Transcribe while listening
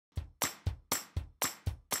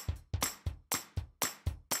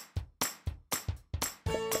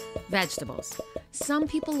Vegetables. Some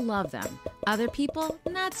people love them, other people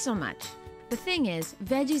not so much. The thing is,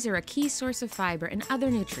 veggies are a key source of fiber and other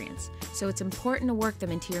nutrients, so it's important to work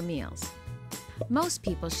them into your meals. Most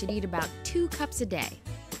people should eat about 2 cups a day.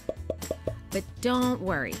 But don't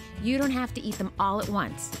worry, you don't have to eat them all at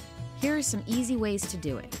once. Here are some easy ways to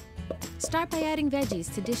do it. Start by adding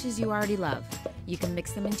veggies to dishes you already love. You can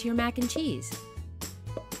mix them into your mac and cheese.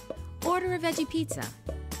 Order a veggie pizza.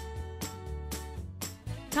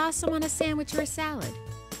 Toss some on a sandwich or a salad.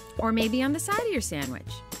 Or maybe on the side of your sandwich.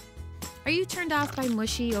 Are you turned off by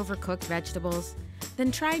mushy, overcooked vegetables?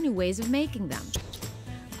 Then try new ways of making them.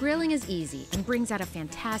 Grilling is easy and brings out a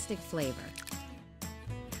fantastic flavor.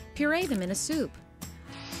 Puree them in a soup.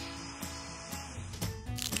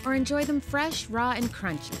 Or enjoy them fresh, raw, and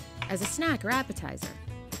crunchy as a snack or appetizer.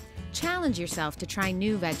 Challenge yourself to try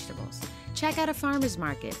new vegetables. Check out a farmer's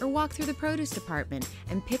market or walk through the produce department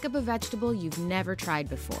and pick up a vegetable you've never tried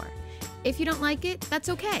before. If you don't like it, that's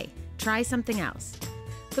okay. Try something else.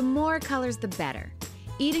 The more colors, the better.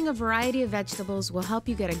 Eating a variety of vegetables will help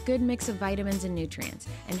you get a good mix of vitamins and nutrients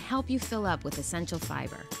and help you fill up with essential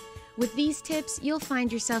fiber. With these tips, you'll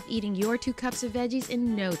find yourself eating your 2 cups of veggies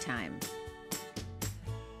in no time.